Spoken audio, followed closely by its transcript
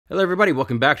Hello everybody,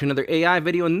 welcome back to another AI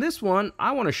video. In this one,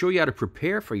 I want to show you how to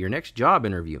prepare for your next job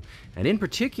interview, and in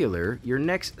particular, your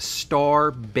next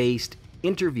STAR-based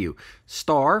interview.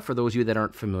 STAR, for those of you that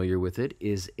aren't familiar with it,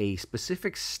 is a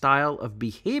specific style of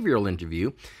behavioral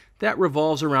interview that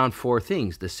revolves around four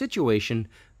things: the situation,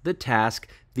 the task,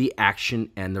 the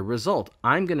action, and the result.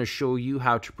 I'm going to show you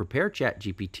how to prepare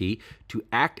ChatGPT to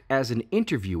act as an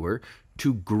interviewer,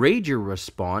 to grade your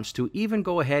response, to even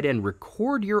go ahead and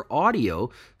record your audio.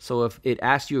 So if it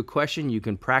asks you a question, you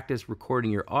can practice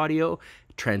recording your audio,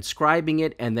 transcribing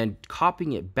it, and then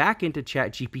copying it back into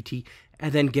ChatGPT,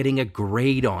 and then getting a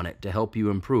grade on it to help you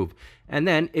improve. And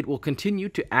then it will continue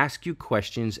to ask you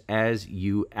questions as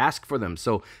you ask for them.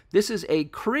 So this is a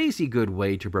crazy good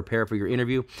way to prepare for your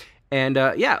interview. And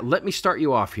yeah, let me start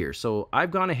you off here. So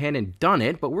I've gone ahead and done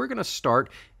it, but we're going to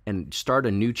start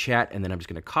a new chat, and then I'm just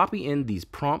going to copy in these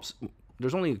prompts.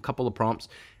 There's only a couple of prompts,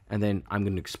 and then I'm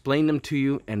going to explain them to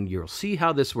you, and you'll see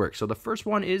how this works. So the first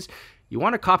one is, you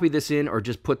want to copy this in or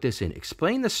just put this in.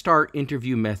 Explain the STAR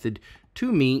interview method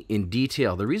to me in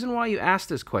detail. The reason why you ask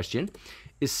this question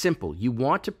is simple. You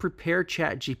want to prepare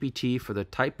ChatGPT for the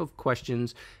type of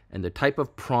questions and the type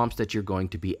of prompts that you're going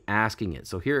to be asking it.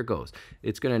 So here it goes.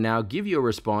 It's going to now give you a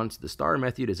response. The STAR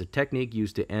method is a technique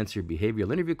used to answer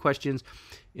behavioral interview questions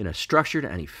in a structured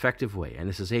and effective way. And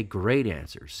this is a great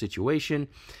answer. Situation,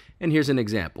 and here's an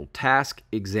example. Task,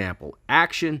 example.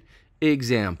 Action,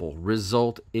 example.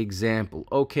 Result, example.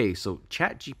 Okay, so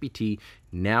ChatGPT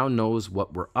now knows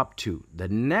what we're up to. The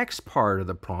next part of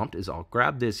the prompt is, I'll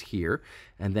grab this here,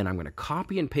 and then I'm going to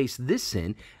copy and paste this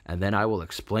in, and then I will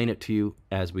explain it to you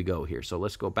as we go here. So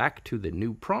let's go back to the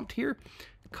new prompt here,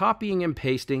 copying and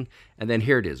pasting, and then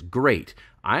here it is. Great.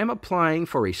 I am applying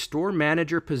for a store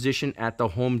manager position at the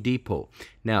Home Depot.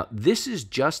 Now, this is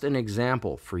just an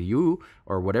example for you,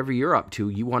 or whatever you're up to.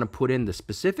 You want to put in the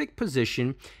specific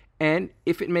position, and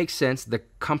if it makes sense, the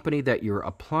company that you're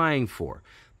applying for.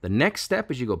 The next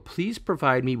step is you go, please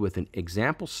provide me with an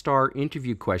example STAR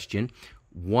interview question,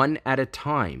 one at a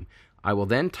time. I will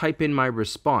then type in my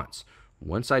response.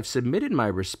 Once I've submitted my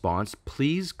response,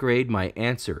 please grade my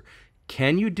answer.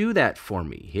 Can you do that for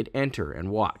me? Hit enter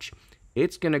and watch.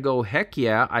 It's going to go, heck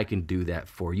yeah, I can do that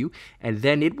for you. And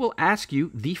then it will ask you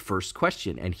the first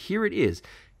question. And here it is.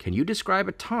 Can you describe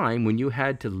a time when you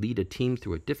had to lead a team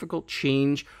through a difficult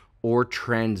change or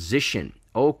transition?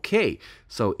 Okay,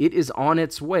 so it is on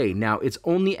its way. Now, it's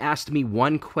only asked me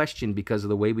one question because of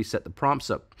the way we set the prompts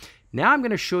up. Now I'm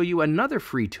going to show you another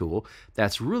free tool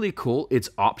that's really cool. It's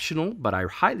optional, but I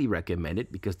highly recommend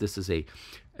it because this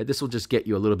will just get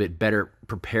you a little bit better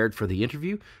prepared for the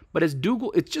interview. But it's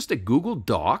just a Google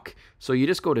Doc. So you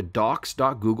just go to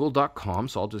docs.google.com.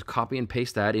 So I'll just copy and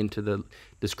paste that into the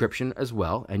description as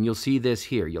well. And you'll see this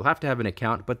here. You'll have to have an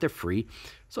account, but they're free.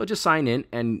 So just sign in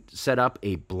and set up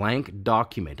a blank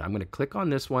document. I'm going to click on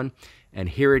this one, and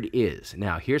here it is.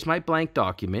 Now, here's my blank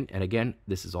document. And again,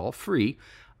 this is all free.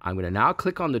 I'm going to now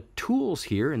click on the tools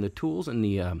here, and the tools in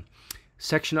the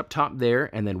section up top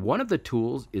there, and then one of the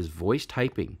tools is voice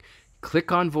typing.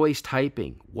 Click on voice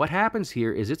typing. What happens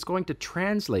here is it's going to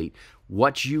translate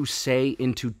what you say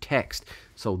into text.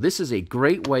 So this is a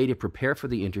great way to prepare for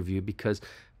the interview, because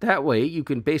that way you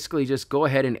can basically just go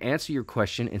ahead and answer your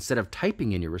question instead of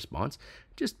typing in your response.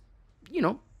 Just,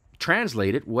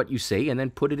 translate it, what you say, and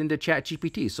then put it into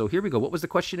ChatGPT. So here we go. What was the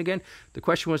question again? The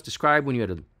question was, describe when you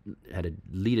had to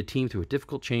lead a team through a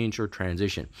difficult change or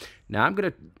transition. Now I'm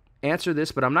going to answer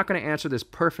this, but I'm not going to answer this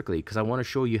perfectly because I want to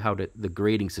show you how the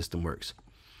grading system works.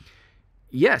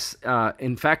 Yes,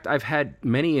 in fact, I've had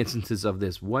many instances of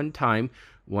this. One time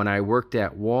when I worked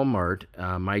at Walmart,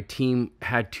 my team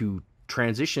had to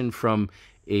transition from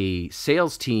a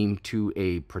sales team to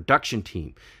a production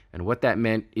team. And what that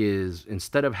meant is,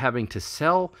 instead of having to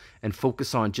sell and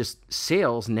focus on just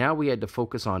sales, now we had to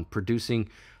focus on producing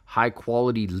high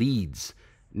quality leads.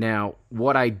 Now,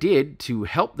 what I did to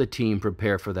help the team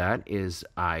prepare for that is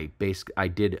I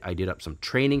did up some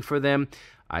training for them.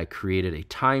 I created a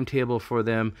timetable for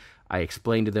them. I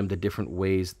explained to them the different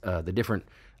ways, the different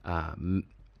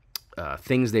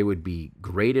things they would be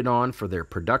graded on for their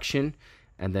production.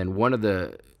 And then one of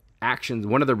the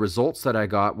results that I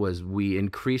got was we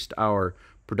increased our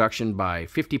production by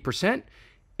 50%.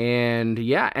 And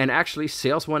yeah, and actually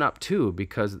sales went up too,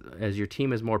 because as your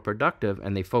team is more productive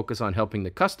and they focus on helping the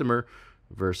customer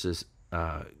versus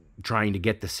trying to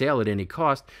get the sale at any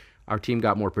cost, our team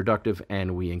got more productive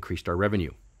and we increased our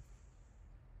revenue.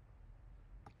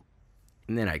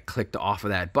 And then I clicked off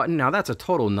of that button. Now that's a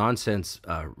total nonsense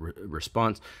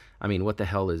response. I mean, what the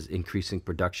hell is increasing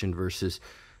production versus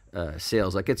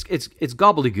sales. Like it's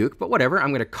gobbledygook, but whatever. I'm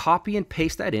going to copy and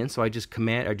paste that in. So I just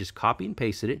copy and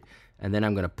pasted it, and then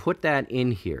I'm going to put that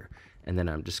in here, and then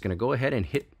I'm just going to go ahead and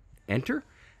hit enter,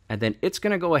 and then it's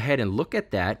going to go ahead and look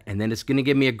at that, and then it's going to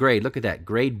give me a grade. Look at that,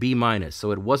 grade B minus.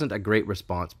 So it wasn't a great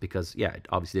response because, yeah, it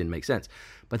obviously didn't make sense.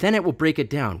 But then it will break it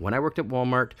down. When I worked at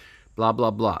Walmart, blah,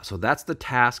 blah, blah. So that's the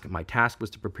task. My task was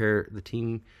to prepare the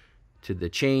team to the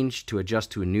change, to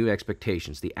adjust to new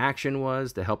expectations. The action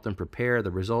was to help them prepare.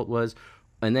 The result was,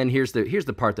 and then here's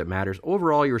the part that matters.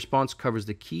 Overall, your response covers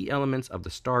the key elements of the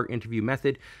STAR interview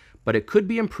method, but it could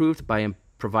be improved by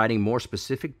providing more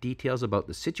specific details about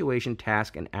the situation,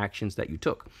 task, and actions that you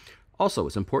took. Also,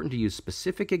 it's important to use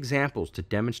specific examples to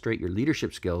demonstrate your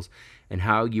leadership skills and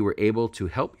how you were able to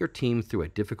help your team through a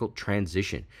difficult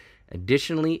transition.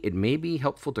 Additionally, it may be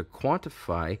helpful to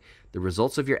quantify the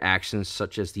results of your actions,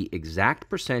 such as the exact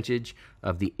percentage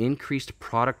of the increased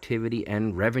productivity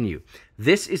and revenue.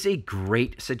 This is a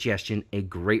great suggestion, a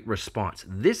great response.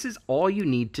 This is all you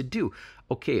need to do.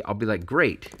 Okay, I'll be like,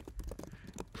 great.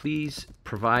 Please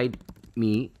provide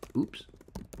me,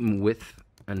 with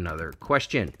another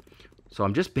question. So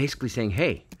I'm just basically saying,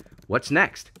 hey, what's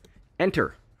next?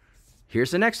 Enter.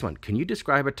 Here's the next one. Can you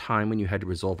describe a time when you had to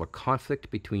resolve a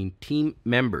conflict between team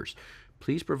members?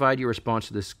 Please provide your response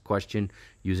to this question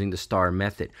using the STAR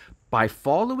method. By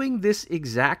following this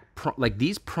exact,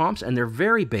 these prompts, and they're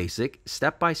very basic,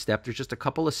 step by step, there's just a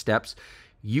couple of steps,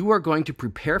 you are going to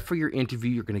prepare for your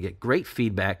interview, you're going to get great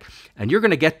feedback, and you're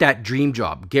going to get that dream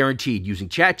job, guaranteed, using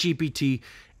ChatGPT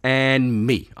and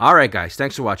me. All right, guys,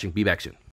 thanks for watching. Be back soon.